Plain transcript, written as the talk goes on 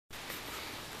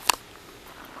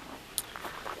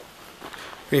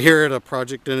We're here at a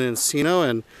project in Encino,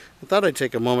 and I thought I'd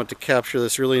take a moment to capture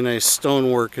this really nice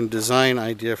stonework and design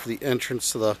idea for the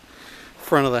entrance to the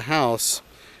front of the house.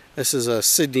 This is a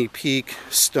Sydney Peak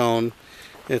stone.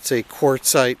 It's a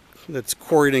quartzite that's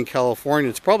quarried in California.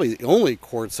 It's probably the only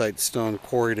quartzite stone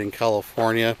quarried in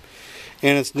California,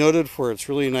 and it's noted for its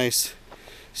really nice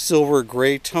silver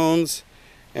gray tones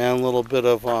and a little bit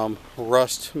of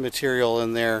rust material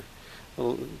in there.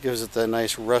 It gives it that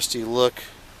nice rusty look.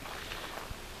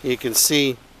 You can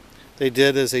see they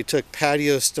took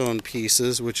patio stone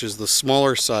pieces, which is the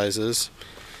smaller sizes,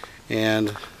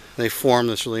 and they formed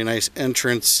this really nice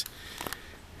entrance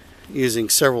using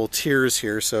several tiers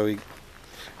here. So we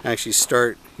actually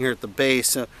start here at the base.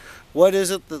 So what is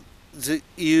it that's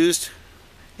used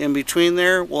in between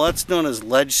there? Well, that's known as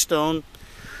ledge stone,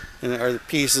 and there are the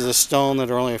pieces of stone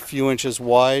that are only a few inches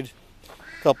wide,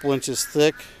 a couple inches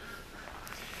thick.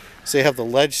 So you have the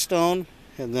ledge stone,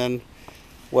 and then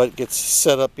what gets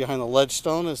set up behind the ledge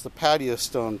stone is the patio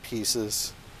stone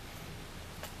pieces.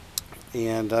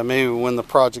 And maybe when the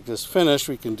project is finished,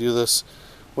 we can do this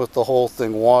with the whole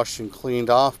thing washed and cleaned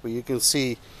off. But you can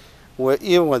see,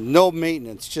 even with no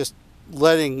maintenance, just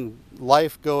letting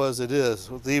life go as it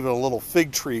is, with even a little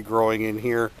fig tree growing in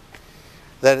here,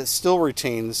 that it still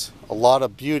retains a lot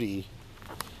of beauty.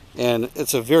 And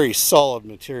it's a very solid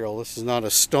material. This is not a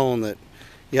stone that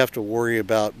you have to worry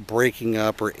about breaking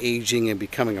up or aging and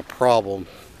becoming a problem.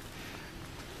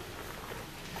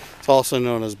 It's also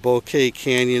known as Bouquet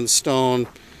Canyon stone,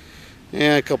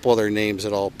 and a couple other names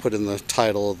that I'll put in the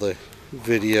title of the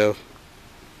video.